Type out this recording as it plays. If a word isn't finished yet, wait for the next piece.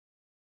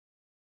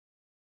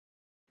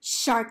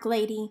Shark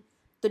Lady,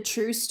 the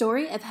true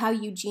story of how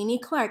Eugenie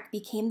Clark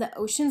became the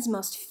ocean's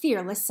most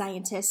fearless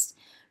scientist.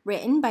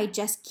 Written by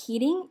Jess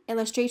Keating,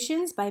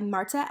 illustrations by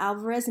Marta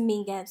Alvarez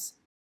Miguens.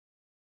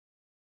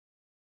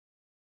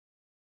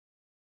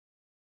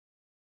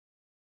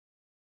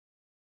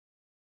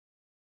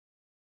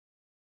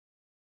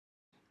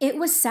 It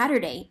was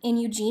Saturday,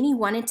 and Eugenie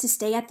wanted to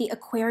stay at the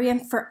aquarium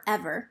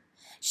forever.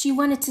 She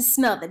wanted to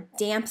smell the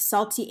damp,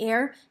 salty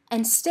air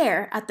and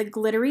stare at the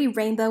glittery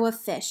rainbow of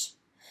fish.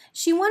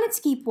 She wanted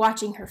to keep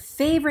watching her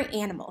favorite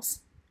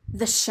animals,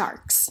 the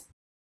sharks.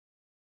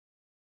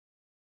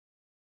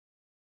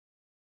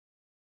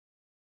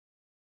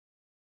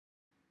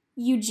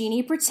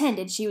 Eugenie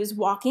pretended she was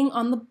walking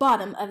on the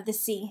bottom of the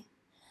sea.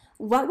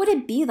 What would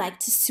it be like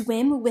to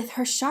swim with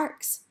her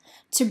sharks?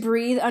 To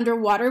breathe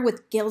underwater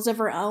with gills of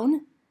her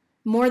own?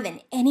 More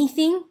than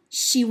anything,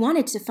 she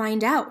wanted to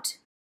find out.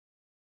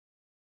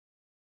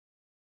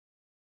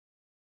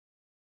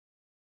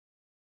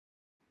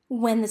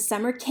 When the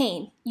summer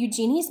came,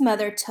 Eugenie's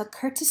mother took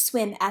her to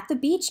swim at the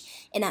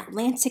beach in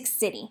Atlantic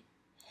City.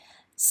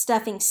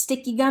 Stuffing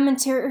sticky gum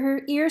into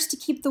her ears to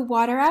keep the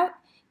water out,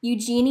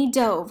 Eugenie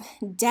dove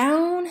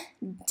down,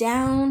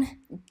 down,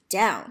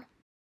 down.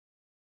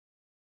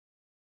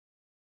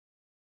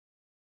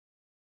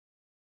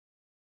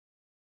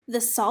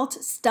 The salt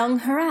stung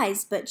her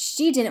eyes, but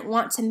she didn't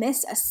want to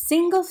miss a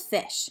single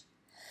fish.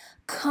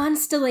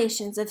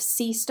 Constellations of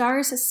sea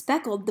stars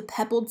speckled the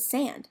pebbled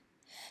sand.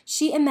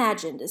 She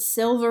imagined a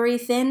silvery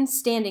fin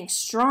standing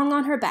strong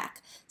on her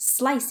back,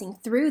 slicing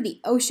through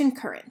the ocean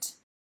current.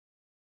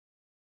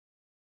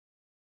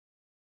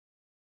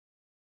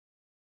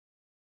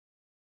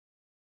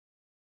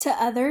 To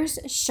others,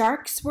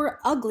 sharks were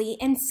ugly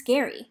and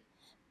scary,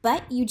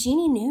 but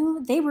Eugenie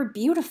knew they were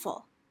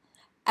beautiful.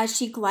 As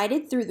she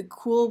glided through the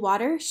cool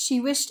water,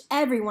 she wished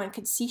everyone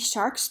could see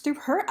sharks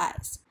through her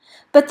eyes.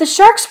 But the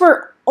sharks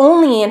were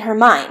only in her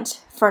mind,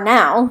 for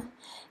now.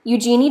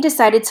 Eugenie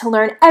decided to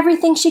learn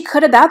everything she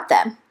could about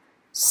them.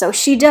 So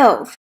she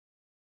dove.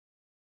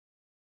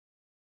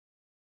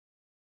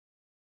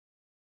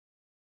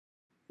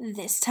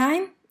 This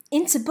time,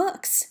 into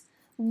books.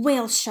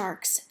 Whale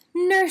sharks,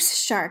 nurse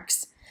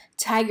sharks,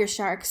 tiger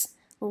sharks,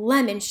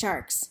 lemon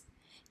sharks.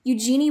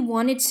 Eugenie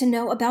wanted to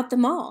know about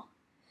them all.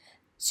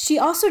 She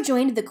also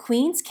joined the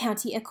Queens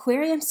County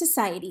Aquarium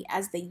Society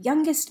as the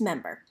youngest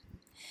member.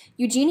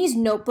 Eugenie's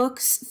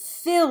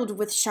notebooks filled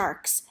with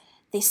sharks.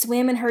 They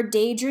swam in her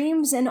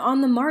daydreams and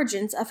on the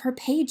margins of her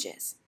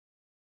pages.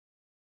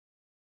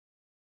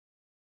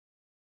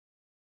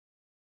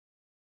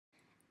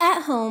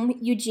 At home,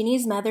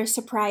 Eugenie's mother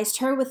surprised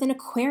her with an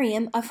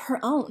aquarium of her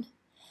own.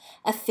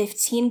 A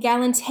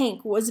 15-gallon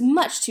tank was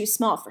much too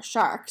small for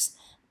sharks,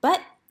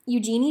 but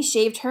Eugenie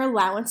shaved her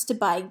allowance to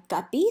buy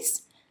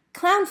guppies,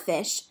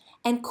 clownfish,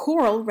 and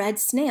coral red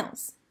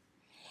snails.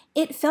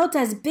 It felt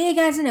as big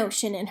as an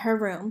ocean in her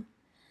room.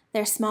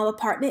 Their small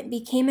apartment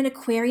became an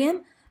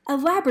aquarium, a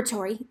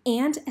laboratory,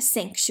 and a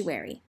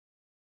sanctuary.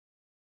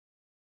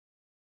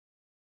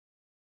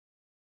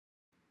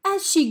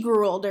 As she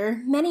grew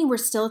older, many were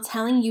still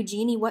telling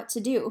Eugenie what to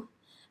do.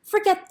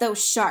 Forget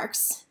those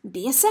sharks.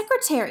 Be a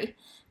secretary.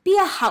 Be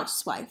a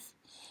housewife.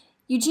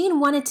 Eugenie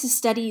wanted to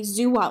study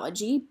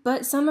zoology,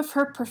 but some of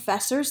her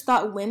professors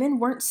thought women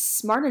weren't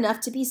smart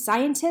enough to be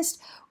scientists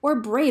or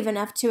brave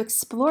enough to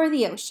explore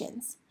the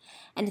oceans.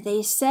 And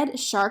they said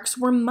sharks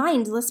were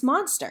mindless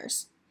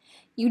monsters.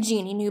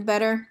 Eugenie knew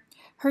better.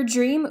 Her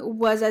dream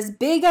was as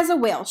big as a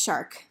whale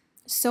shark.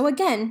 So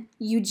again,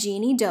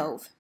 Eugenie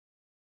dove.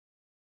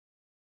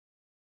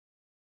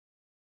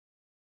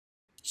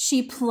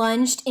 She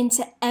plunged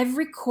into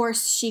every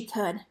course she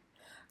could.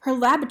 Her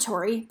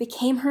laboratory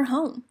became her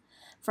home.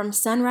 From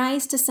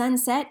sunrise to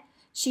sunset,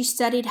 she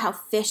studied how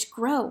fish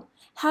grow,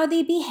 how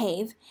they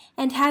behave,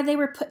 and how they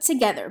were put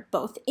together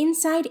both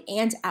inside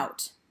and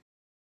out.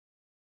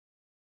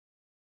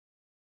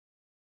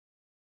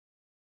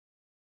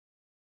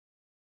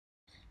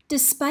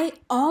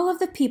 Despite all of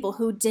the people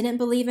who didn't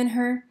believe in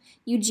her,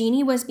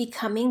 Eugenie was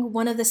becoming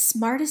one of the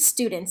smartest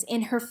students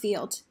in her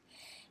field.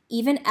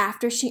 Even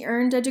after she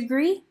earned a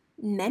degree,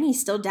 many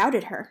still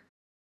doubted her.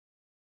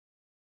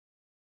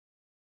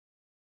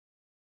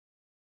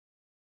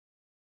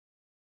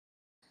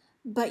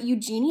 But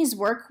Eugenie's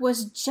work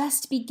was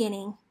just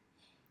beginning.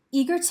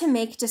 Eager to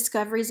make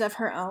discoveries of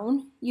her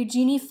own,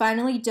 Eugenie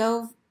finally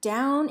dove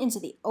down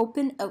into the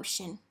open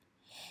ocean.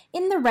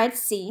 In the Red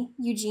Sea,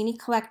 Eugenie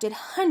collected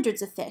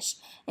hundreds of fish,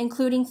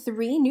 including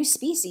 3 new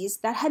species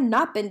that had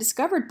not been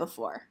discovered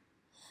before: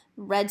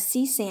 Red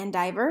Sea sand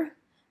diver,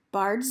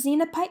 barred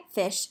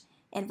xenopipefish,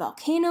 and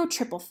volcano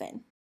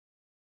tripplefin.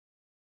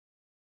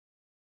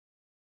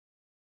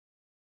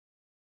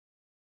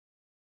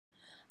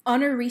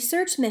 On a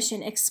research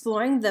mission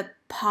exploring the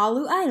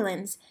Palau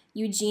Islands,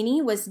 Eugenie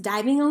was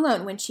diving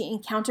alone when she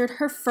encountered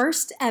her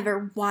first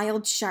ever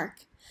wild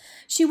shark.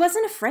 She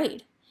wasn't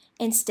afraid.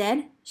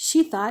 Instead,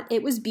 she thought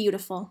it was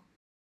beautiful.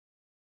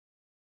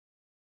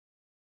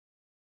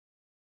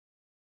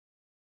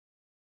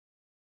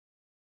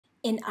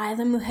 In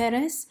Isla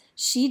Mujeres,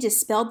 she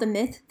dispelled the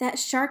myth that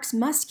sharks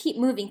must keep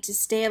moving to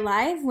stay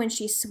alive when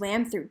she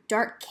swam through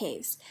dark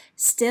caves,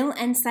 still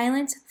and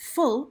silent,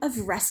 full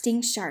of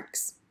resting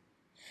sharks.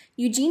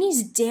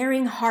 Eugenie's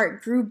daring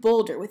heart grew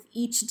bolder with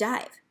each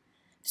dive.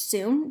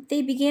 Soon,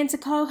 they began to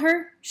call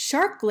her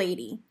Shark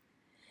Lady.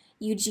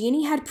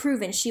 Eugenie had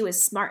proven she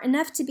was smart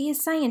enough to be a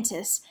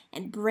scientist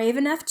and brave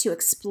enough to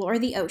explore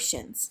the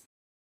oceans.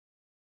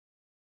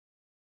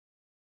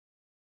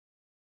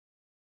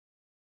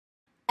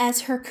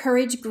 As her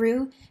courage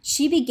grew,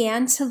 she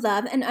began to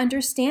love and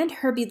understand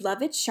her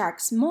beloved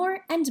sharks more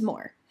and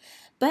more.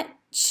 But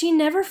she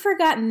never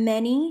forgot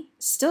many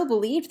still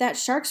believed that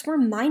sharks were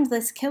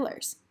mindless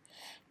killers.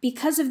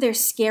 Because of their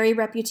scary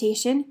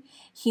reputation,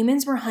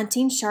 humans were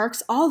hunting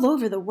sharks all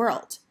over the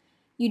world.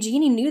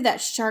 Eugenie knew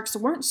that sharks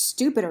weren't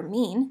stupid or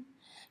mean.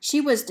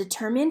 She was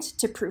determined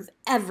to prove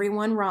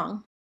everyone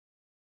wrong.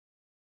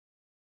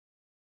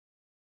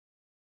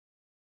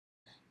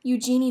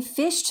 Eugenie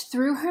fished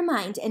through her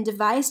mind and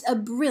devised a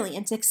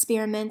brilliant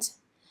experiment.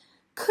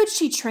 Could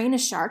she train a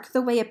shark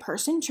the way a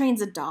person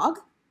trains a dog?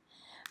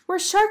 Were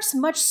sharks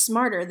much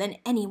smarter than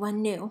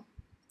anyone knew?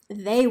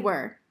 They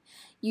were.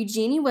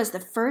 Eugenie was the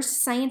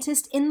first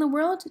scientist in the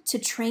world to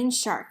train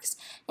sharks,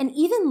 and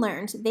even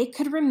learned they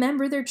could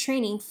remember their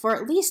training for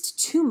at least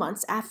 2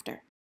 months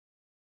after.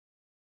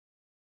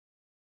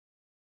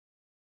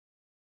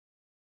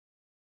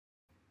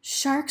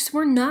 Sharks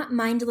were not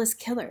mindless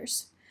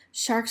killers.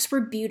 Sharks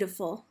were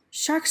beautiful.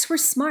 Sharks were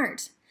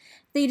smart.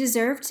 They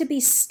deserved to be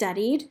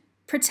studied,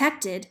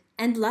 protected,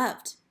 and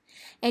loved.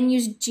 And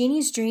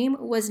Eugenie's dream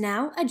was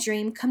now a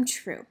dream come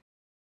true.